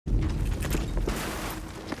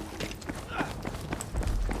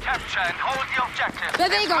capture and hold the objective.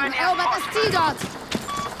 Bewegung, erobert das Ziel dort.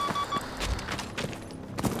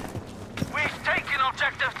 We've taken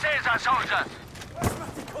objective Caesar, soldiers.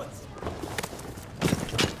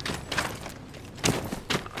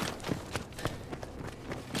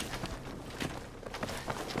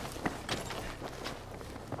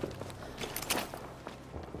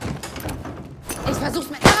 Ich versuch's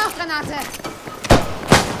mit einer Rauchgranate.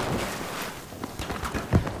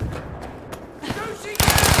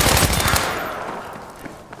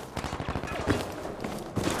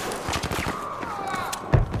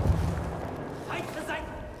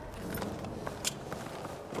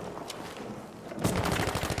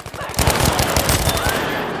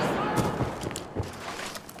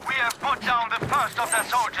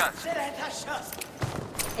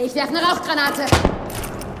 Ich werfe eine Rauchgranate.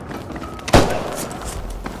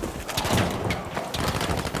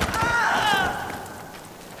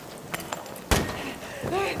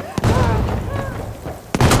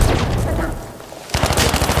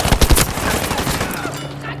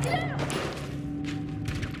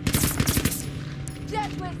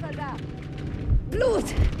 Blut!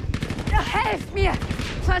 Ja, helft mir!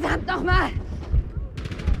 Verdammt nochmal!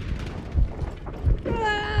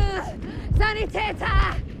 Sanitäter!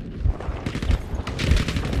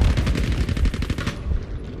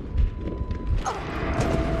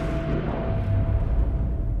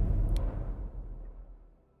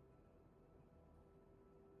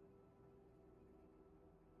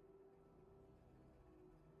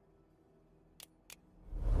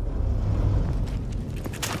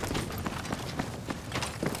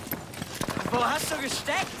 Wo hast du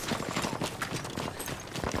gesteckt?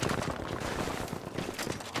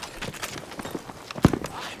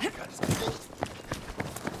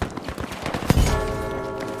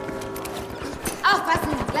 Aufpassen!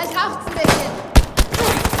 Gleich raucht's ein bisschen!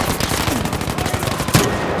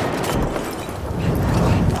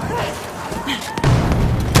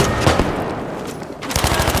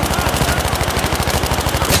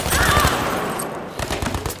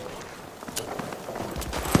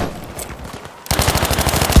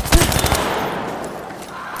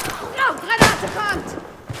 Rauchgranate kommt!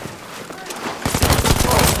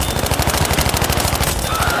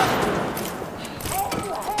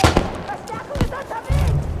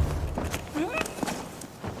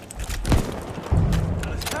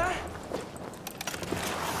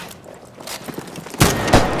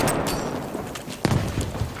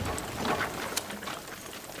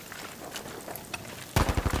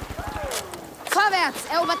 Vorwärts!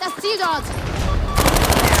 Erobert das Ziel dort!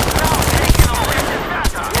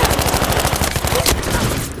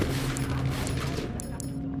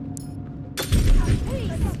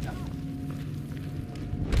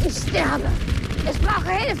 Ich sterbe! Ich brauche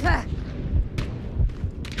Hilfe!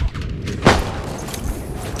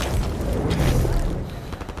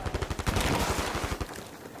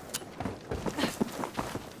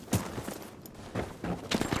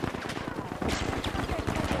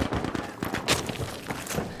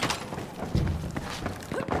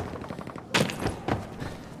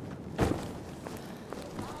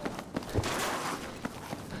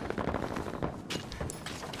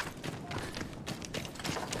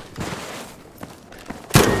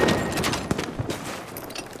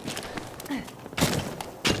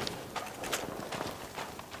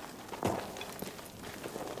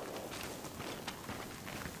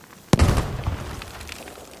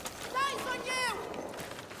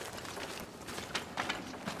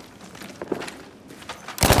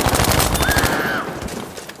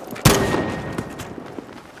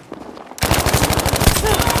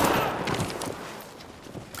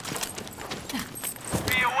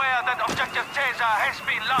 has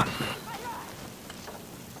been lost.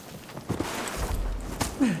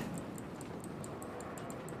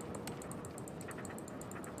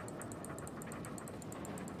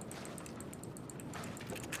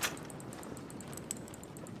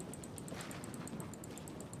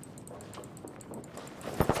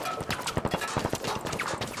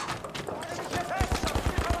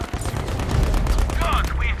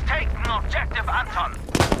 Good, we've taken objective Anton.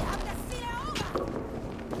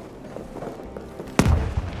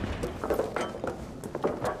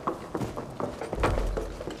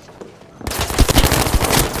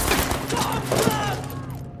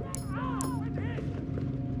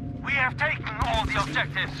 We have taken all the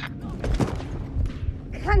objectives.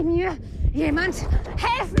 Kann mir jemand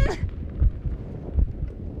helfen?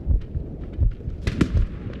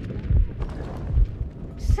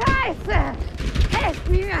 Scheiße! Helft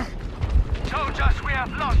mir! Soldiers, we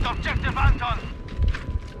have lost objective Anton.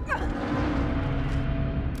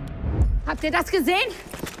 Habt ihr das gesehen?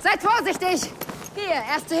 Seid vorsichtig! Hier,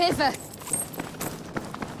 Erste Hilfe.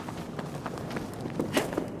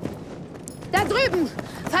 Da drüben!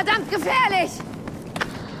 Verdammt gefährlich!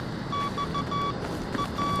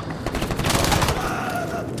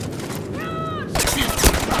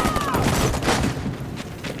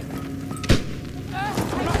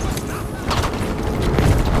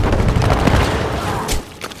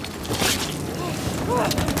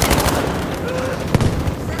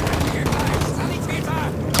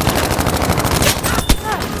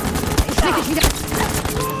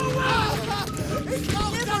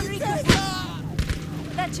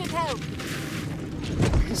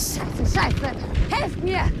 Scheiße! Helft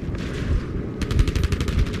mir!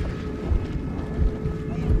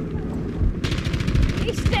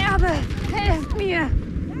 Ich sterbe! Helft mir!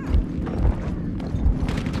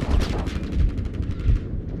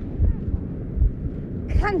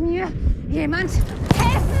 Kann mir jemand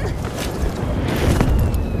helfen?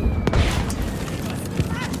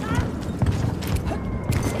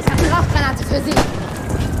 Ich habe eine Rauchgranate für Sie!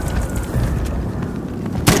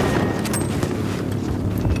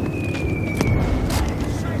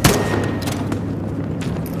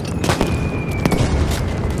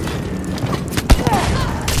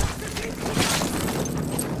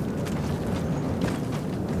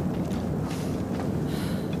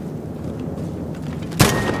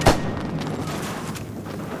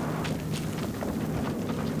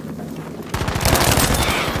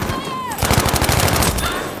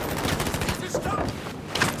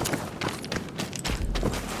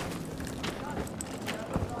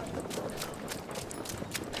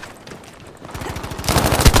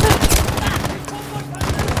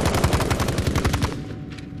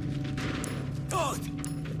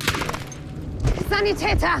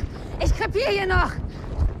 Sanitäter! Ich krepiere hier noch!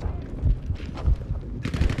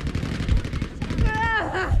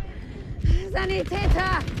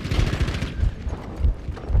 Sanitäter!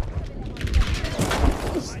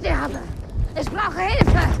 Ich sterbe! Ich brauche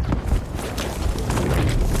Hilfe!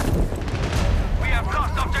 We have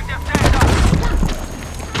lost objective data!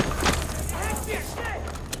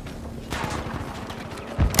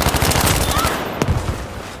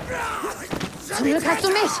 Zum Glück hast du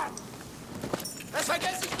mich! Das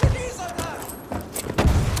vergesse ich nie, Soldat!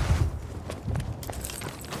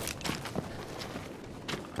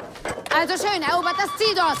 Also schön, erobert das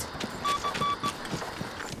Ziel dort!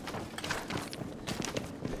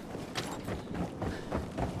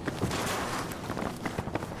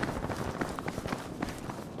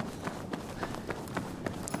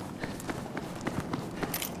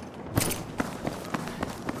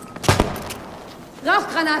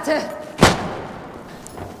 Rauchgranate!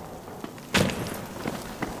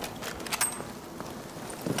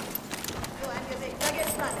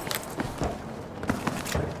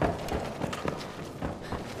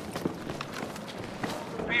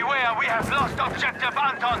 Beware, we have lost objective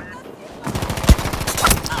Anton!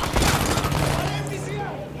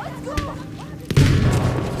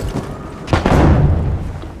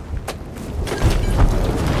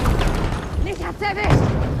 Mich hat's erwischt!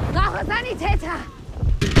 Brauche Sanitäter!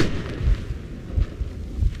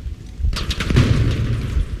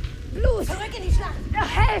 Blut! Zurück in die Schlacht! Ja,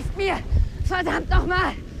 helft mir! Verdammt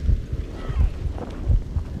nochmal!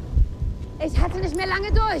 Ich hatte nicht mehr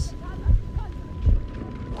lange durch!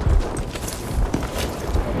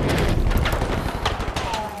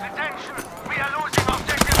 Attention! We are losing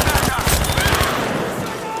objective data!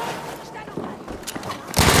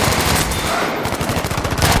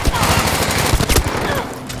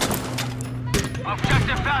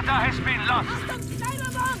 Objective data has been lost!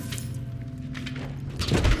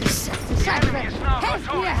 The enemy is now Helft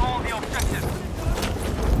controlling mir! all the objectives!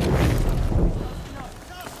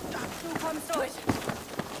 Du kommst durch!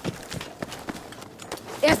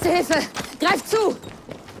 Erste Hilfe! Greif zu!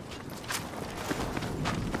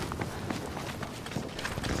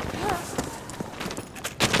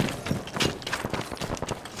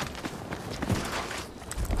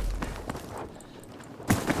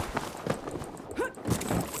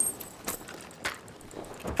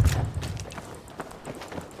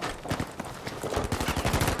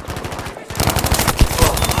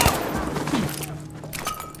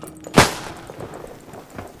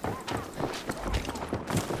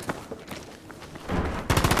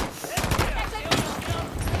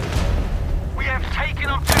 We have taken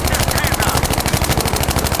objective data!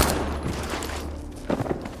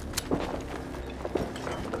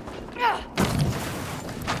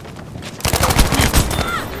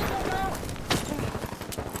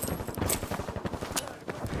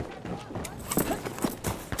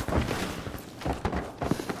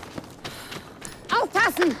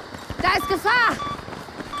 Aufpassen! Da ist Gefahr!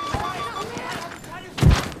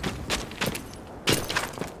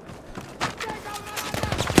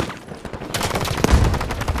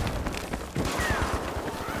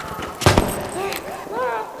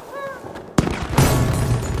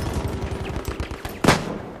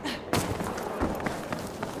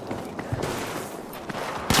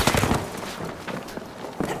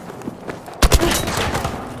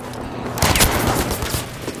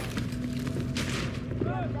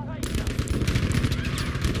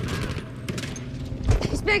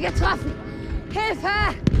 mir getroffen! Hilfe!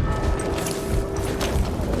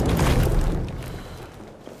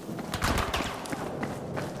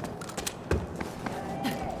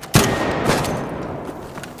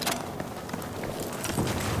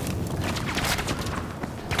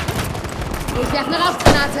 Ich werfe eine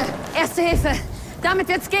Rauchgranate. Erste Hilfe! Damit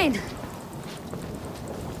wird's gehen!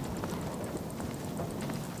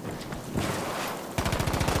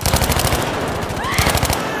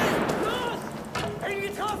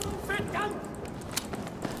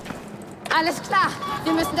 Alles klar.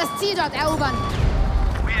 Wir müssen das Ziel dort erobern.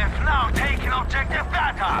 We have now taken objective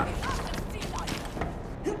Bertha.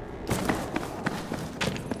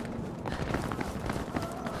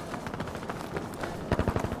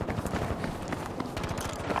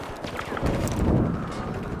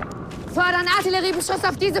 Fordern Artilleriebeschuss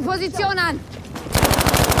auf diese Position an.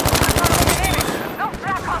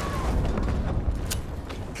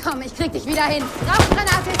 Komm, ich krieg dich wieder hin.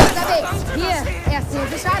 Rauchgranate ist unterwegs. Hier, Erste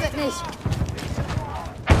Hilfe schadet nicht.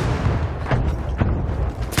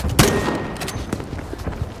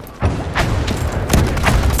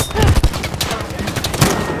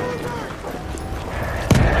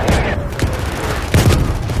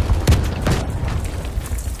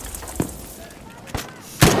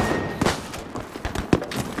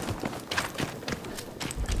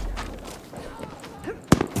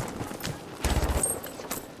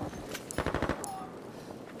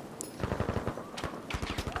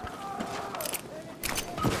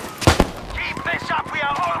 Keep this up, we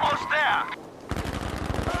are almost there.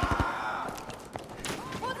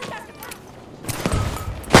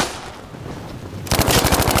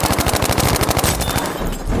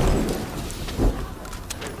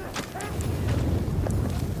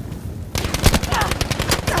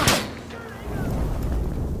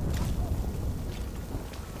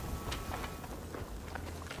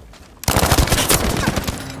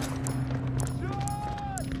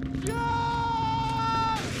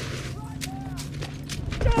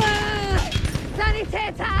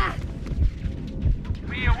 Sanitäter!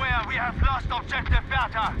 Be aware, we have lost objective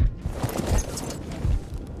Bertha.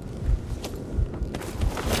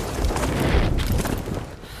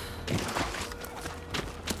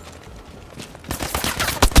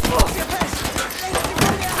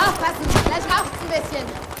 Aufpassen, gleich raucht's ein bisschen.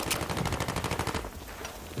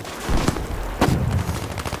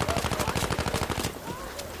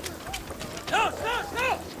 Los, los,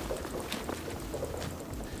 los!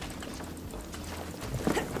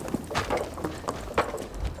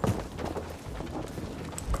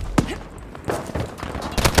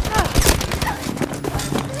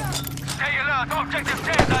 Stay alert, objective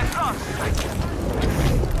Delta is lost.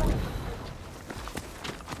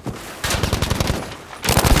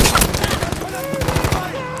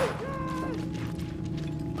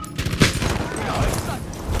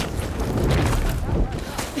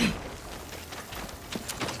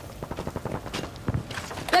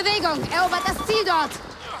 Bewegung, erobert das Ziel dort.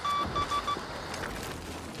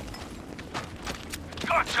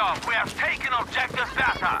 Good job, we have taken objective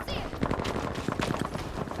Bertha.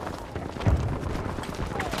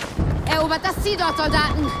 Erobert das Ziel dort,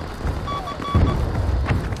 Soldaten.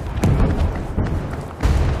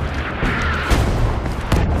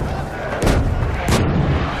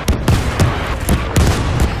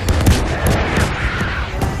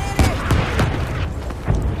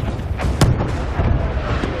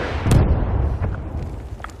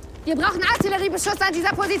 Wir brauchen Artilleriebeschuss an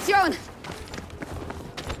dieser Position.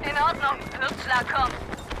 In Ordnung, Luftschlag kommt.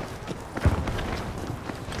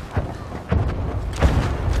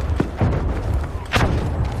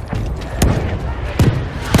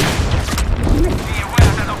 Be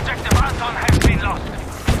aware that objective Anton has been lost.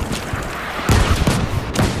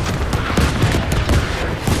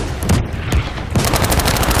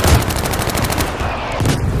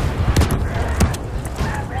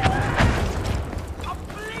 I'm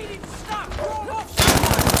bleeding stuck! Roll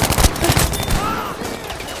off!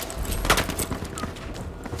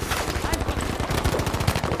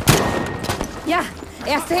 Ja,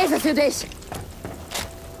 Erste Hilfe für dich.